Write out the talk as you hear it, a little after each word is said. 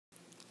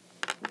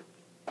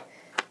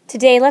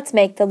Today, let's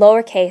make the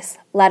lowercase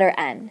letter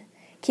N.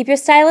 Keep your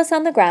stylus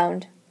on the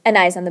ground and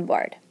eyes on the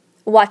board.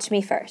 Watch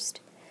me first.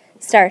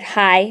 Start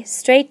high,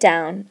 straight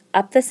down,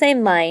 up the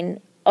same line,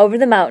 over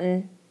the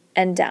mountain,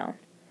 and down.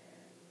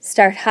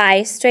 Start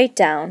high, straight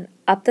down,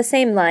 up the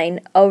same line,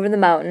 over the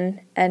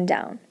mountain, and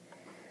down.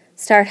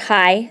 Start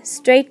high,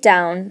 straight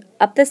down,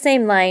 up the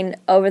same line,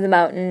 over the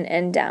mountain,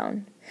 and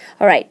down.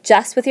 All right,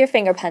 just with your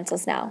finger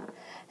pencils now.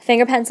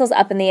 Finger pencils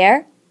up in the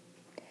air.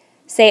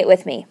 Say it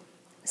with me.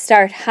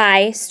 Start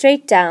high,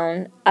 straight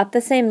down, up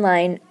the same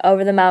line,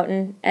 over the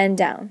mountain, and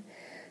down.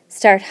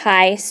 Start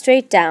high,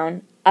 straight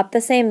down, up the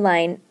same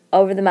line,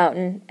 over the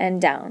mountain,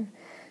 and down.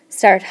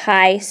 Start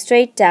high,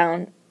 straight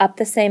down, up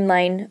the same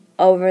line,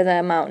 over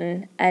the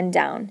mountain, and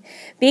down.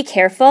 Be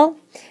careful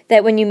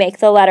that when you make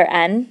the letter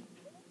N,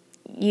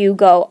 you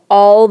go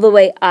all the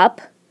way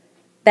up,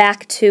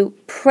 back to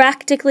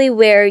practically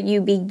where you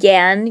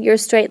began your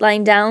straight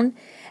line down,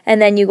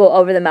 and then you go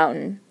over the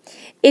mountain.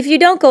 If you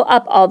don't go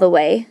up all the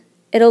way,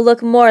 it'll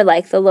look more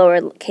like the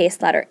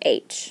lowercase letter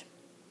H.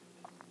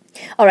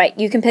 All right,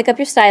 you can pick up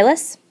your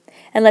stylus,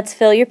 and let's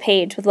fill your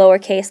page with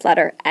lowercase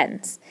letter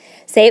N's.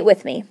 Say it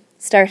with me.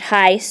 Start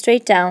high,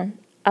 straight down,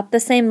 up the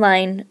same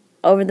line,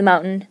 over the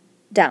mountain,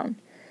 down.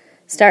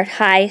 Start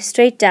high,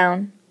 straight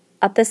down,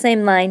 up the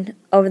same line,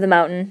 over the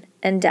mountain,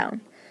 and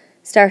down.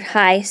 Start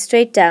high,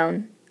 straight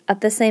down,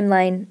 up the same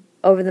line,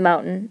 over the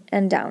mountain,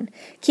 and down.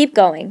 Keep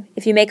going.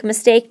 If you make a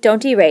mistake,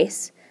 don't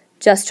erase.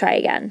 Just try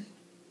again.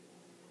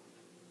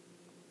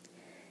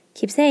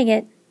 Keep saying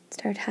it.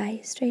 Start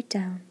high, straight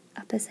down,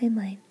 up the same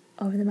line,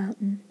 over the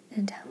mountain,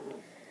 and down.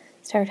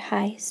 Start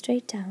high,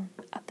 straight down,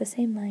 up the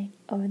same line,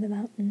 over the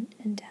mountain,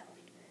 and down.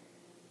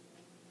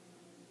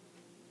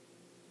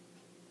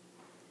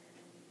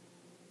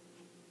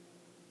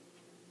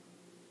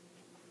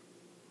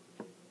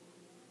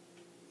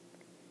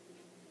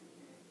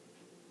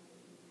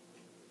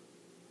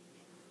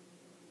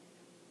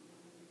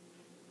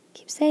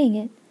 Keep saying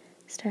it.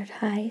 Start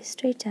high,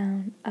 straight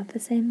down, up the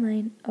same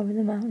line, over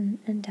the mountain,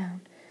 and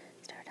down.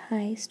 Start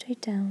high,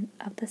 straight down,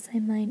 up the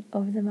same line,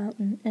 over the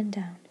mountain, and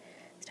down.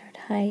 Start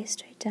high,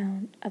 straight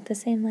down, up the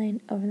same line,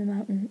 over the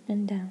mountain,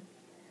 and down.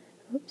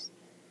 Oops.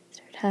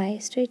 Start high,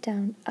 straight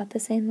down, up the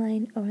same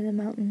line, over the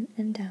mountain,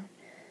 and down.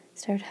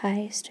 Start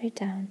high, straight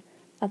down,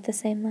 up the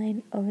same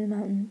line, over the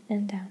mountain,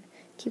 and down.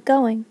 Keep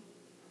going.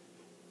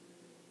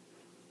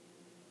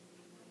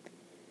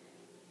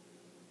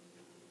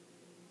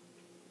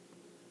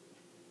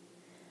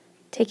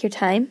 Take your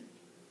time.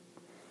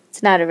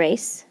 It's not a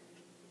race.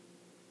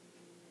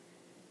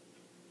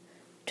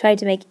 Try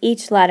to make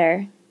each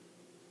letter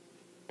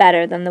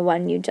better than the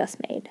one you just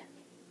made.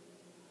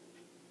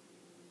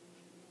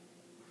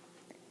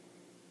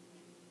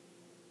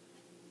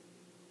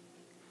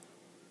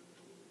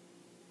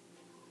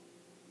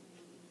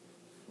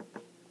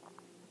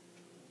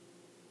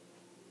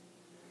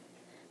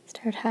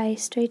 Start high,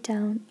 straight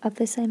down, up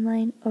the same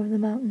line, over the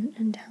mountain,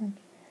 and down.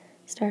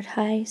 Start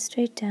high,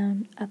 straight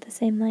down, up the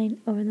same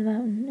line, over the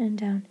mountain, and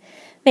down.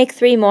 Make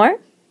 3 more.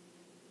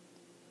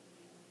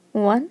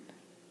 1,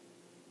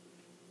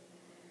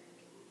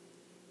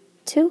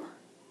 2,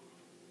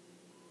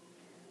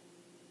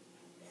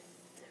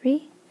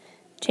 3.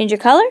 Change your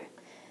color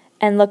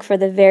and look for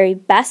the very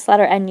best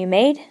letter N you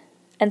made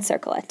and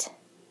circle it.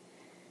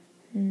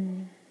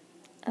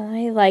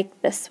 I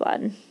like this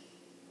one.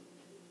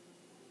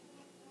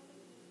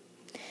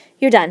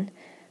 You're done.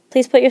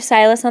 Please put your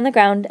stylus on the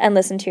ground and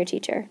listen to your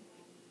teacher.